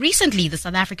Recently, the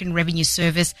South African Revenue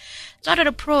Service started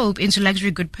a probe into luxury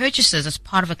good purchases as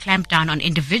part of a clampdown on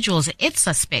individuals it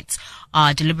suspects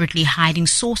are deliberately hiding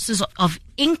sources of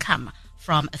income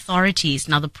from authorities.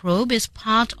 Now, the probe is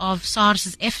part of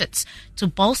SARS's efforts to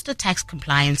bolster tax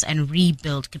compliance and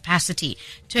rebuild capacity.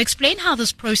 To explain how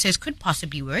this process could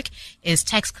possibly work is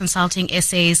Tax Consulting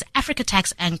SA's Africa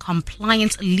Tax and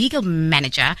Compliance Legal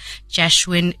Manager,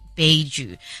 Jashwin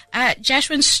Baijoo.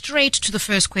 Jashwin, straight to the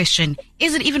first question.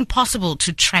 Is it even possible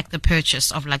to track the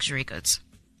purchase of luxury goods?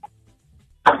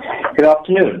 Good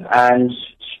afternoon. And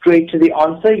straight to the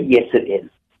answer, yes, it is.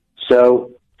 So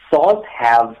SARS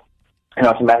have an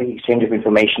automatic exchange of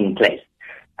information in place.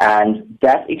 And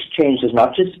that exchange does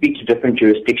not just speak to different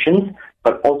jurisdictions,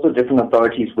 but also different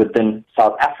authorities within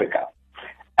South Africa.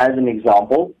 As an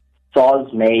example,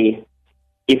 SARS may,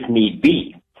 if need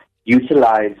be,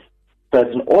 utilize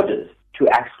certain orders to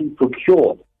actually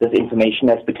procure this information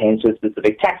as pertains to a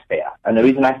specific taxpayer. And the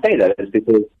reason I say that is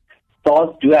because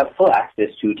SARS do have full access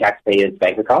to taxpayers'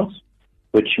 bank accounts,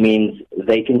 which means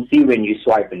they can see when you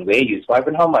swipe and where you swipe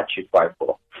and how much you swipe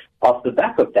for. Off the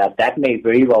back of that, that may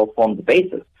very well form the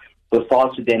basis for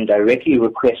SARS to then directly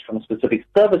request from specific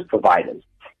service providers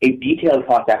a detailed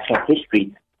transactional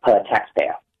history per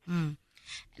taxpayer.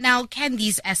 Now, can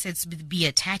these assets be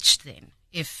attached then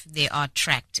if they are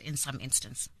tracked in some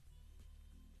instance?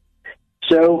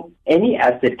 So any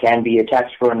asset can be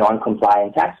attached for a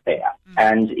non-compliant taxpayer.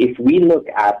 And if we look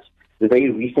at the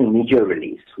very recent media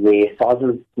release where SARS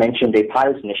has mentioned a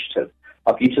pilot initiative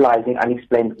of utilizing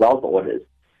unexplained wealth orders,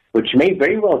 which may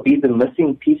very well be the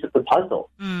missing piece of the puzzle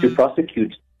to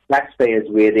prosecute taxpayers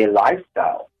where their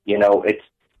lifestyle,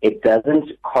 it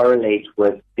doesn't correlate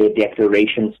with their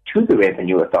declarations to the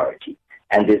revenue authority.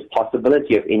 And there's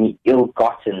possibility of any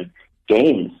ill-gotten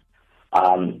gains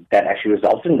that actually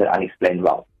result in that unexplained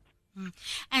wealth.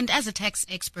 And as a tax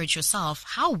expert yourself,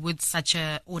 how would such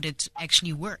an audit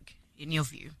actually work, in your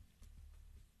view?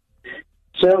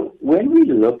 So when we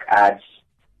look at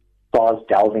SARS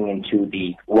delving into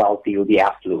the wealthy or the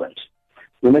affluent,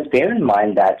 we must bear in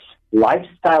mind that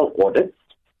lifestyle audits,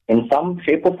 in some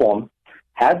shape or form,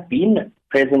 have been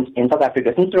present in South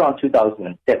Africa since around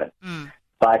 2007.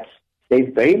 But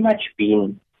they've very much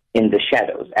been in the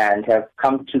shadows and have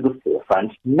come to the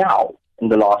forefront now in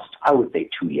the last, I would say,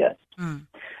 2 years.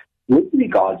 With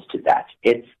regards to that,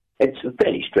 it's a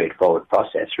fairly straightforward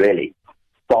process, really.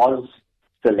 SARS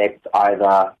selects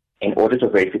either an audit or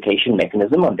verification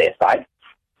mechanism on their side.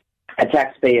 A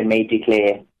taxpayer may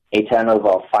declare a turnover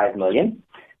of 5 million.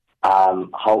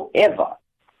 However,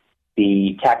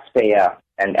 the taxpayer,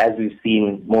 and as we've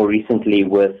seen more recently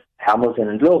with Hamilton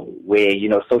and Global, where,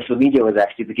 social media was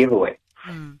actually the giveaway.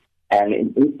 And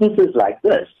in instances like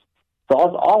this,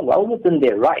 SARS are well within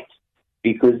their right,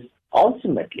 because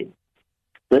ultimately,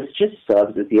 this just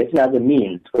serves as yet another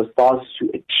means for SARS to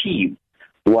achieve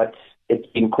what it's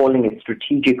been calling its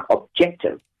strategic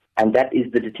objective, and that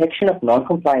is the detection of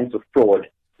non-compliance or fraud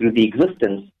through the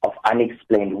existence of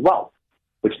unexplained wealth,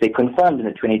 which they confirmed in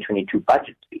the 2022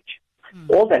 budget speech.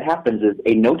 All that happens is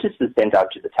a notice is sent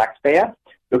out to the taxpayer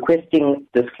requesting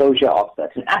disclosure of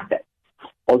certain assets.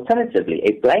 Alternatively,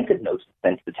 a blanket notice is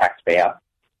sent to the taxpayer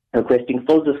requesting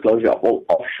full disclosure of all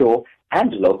offshore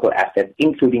and local assets,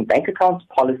 including bank accounts,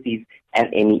 policies, and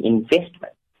any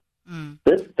investments.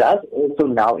 This does also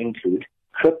now include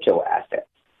crypto assets.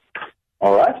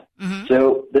 All right?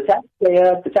 So the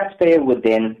taxpayer would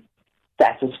then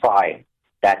satisfy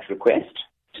that request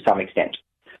to some extent.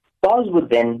 SARS would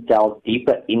then delve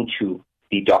deeper into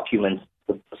the documents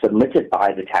submitted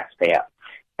by the taxpayer,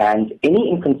 and any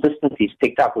inconsistencies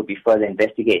picked up would be further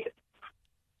investigated.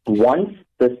 Once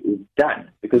this is done,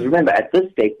 because remember, at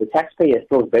this stage, the taxpayer is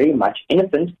still very much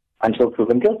innocent until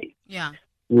proven guilty.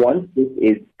 Once this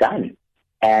is done,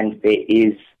 and there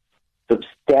is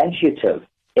substantiative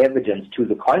evidence to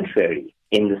the contrary,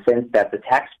 in the sense that the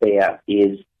taxpayer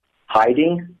is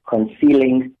hiding,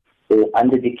 concealing, or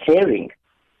under-declaring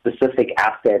specific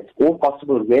assets or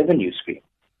possible revenue streams,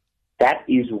 that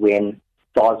is when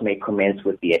SARS may commence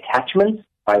with the attachments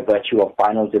by virtue of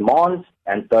final demands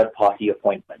and third-party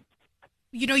appointments.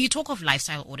 You talk of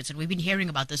lifestyle audits, and we've been hearing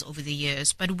about this over the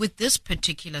years, but with this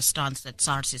particular stance that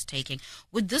SARS is taking,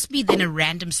 would this be then a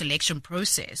random selection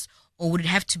process, or would it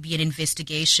have to be an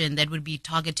investigation that would be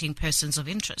targeting persons of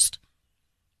interest?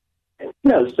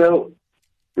 No, so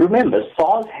remember,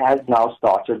 SARS has now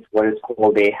started what is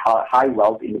called a high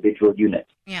wealth individual unit.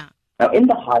 Now, in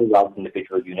the high wealth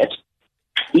individual unit,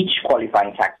 each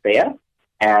qualifying taxpayer,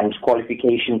 and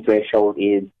qualification threshold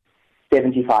is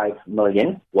 75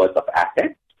 million worth of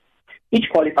assets. Each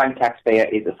qualifying taxpayer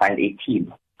is assigned a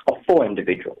team of 4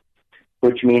 individuals.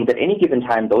 which means at any given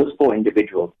time, those 4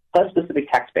 individuals, per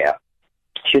specific taxpayer,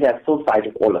 should have full sight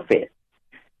of all affairs.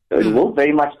 So it will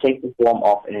very much take the form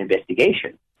of an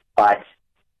investigation, but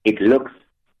it looks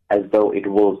as though it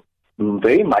will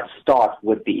very much start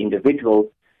with the individuals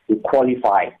who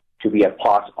qualify to be a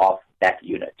part of that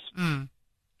unit.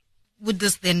 Would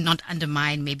this then not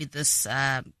undermine maybe this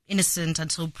innocent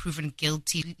until proven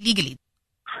guilty legally?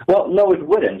 Well, no, it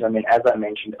wouldn't. I mean, as I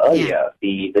mentioned earlier,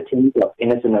 the tenet of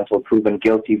innocent until proven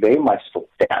guilty very much still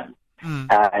stands.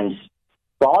 And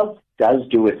SARS does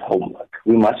do its homework.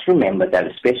 We must remember that,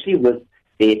 especially with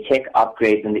their tech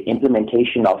upgrades and the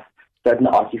implementation of certain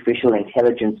artificial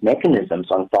intelligence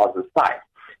mechanisms on SARS's side,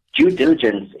 due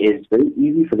diligence is very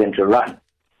easy for them to run,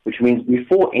 which means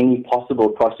before any possible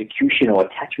prosecution or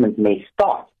attachment may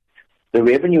start, the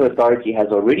Revenue Authority has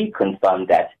already confirmed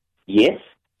that, yes,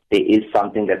 there is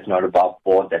something that's not above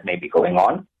board that may be going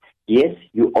on. Yes,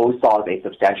 you owe SARS a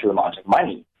substantial amount of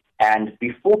money. And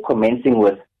before commencing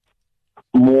with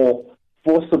more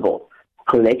forcible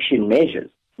collection measures,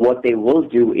 what they will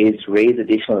do is raise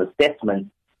additional assessments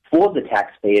for the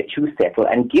taxpayer to settle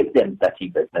and give them 30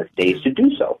 business days to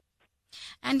do so.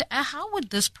 And how would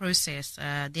this process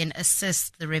then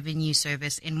assist the Revenue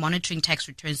Service in monitoring tax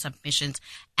return submissions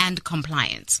and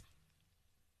compliance?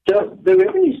 So the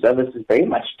Revenue Service has very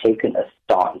much taken a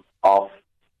stance of,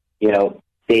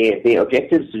 their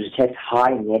objective is to detect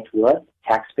high net worth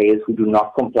taxpayers who do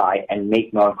not comply and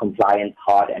make non-compliance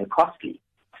hard and costly,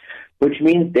 which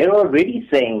means they're already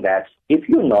saying that if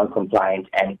you're non-compliant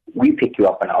and we pick you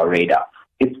up on our radar,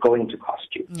 it's going to cost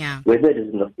you, whether it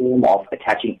is in the form of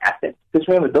attaching assets. Because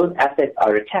remember, those assets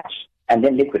are attached and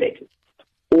then liquidated,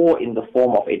 or in the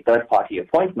form of a third-party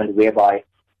appointment whereby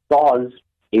SARS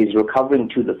is recovering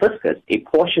to the fiscus a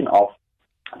portion of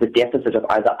the deficit of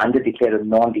either underdeclared or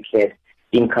non-declared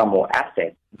income or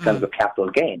assets in terms of capital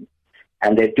gain.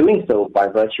 And they're doing so by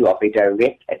virtue of a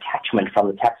direct attachment from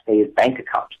the taxpayer's bank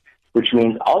account, which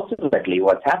means ultimately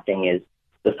what's happening is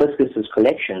the fiscus's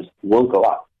collections will go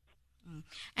up.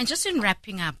 And just in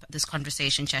wrapping up this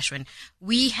conversation, Jashwin,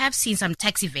 we have seen some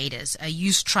tax evaders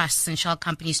use trusts and shell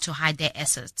companies to hide their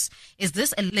assets. Is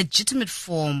this a legitimate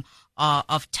form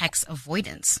of tax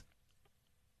avoidance?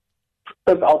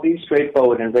 Look, I'll be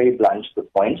straightforward and very blunt to the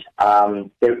point.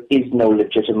 There is no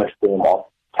legitimate form of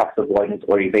tax avoidance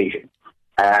or evasion.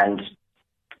 And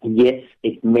yes,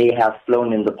 it may have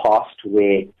flown in the past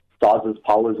where SARS's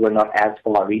powers were not as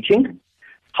far-reaching.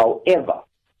 However,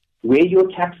 where your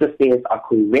tax affairs are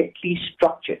correctly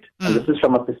structured, and this is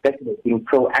from a perspective of being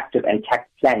proactive and tax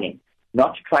planning,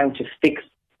 not trying to fix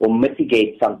or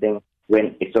mitigate something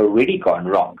when it's already gone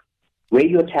wrong, where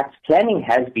your tax planning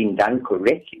has been done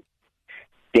correctly,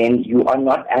 then you are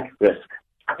not at risk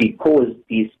because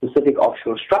these specific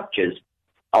offshore structures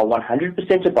are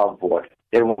 100% above board,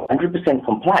 they're 100%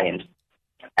 compliant,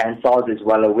 and SARS is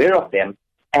well aware of them,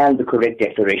 and the correct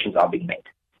declarations are being made.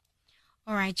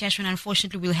 All right, Jashwin,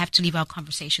 unfortunately, we'll have to leave our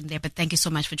conversation there, but thank you so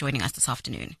much for joining us this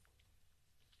afternoon.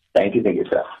 Thank you,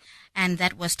 sir. And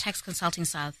that was Tax Consulting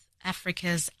South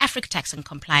Africa's Africa Tax and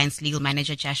Compliance Legal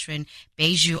Manager Jashwin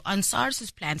Baijoo on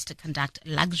SARS's plans to conduct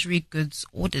luxury goods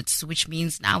audits, which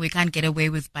means now we can't get away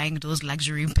with buying those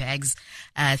luxury bags,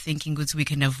 thinking goods we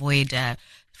can avoid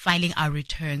filing our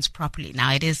returns properly.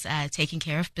 Now it is taking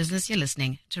care of business. You're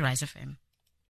listening to Rise FM.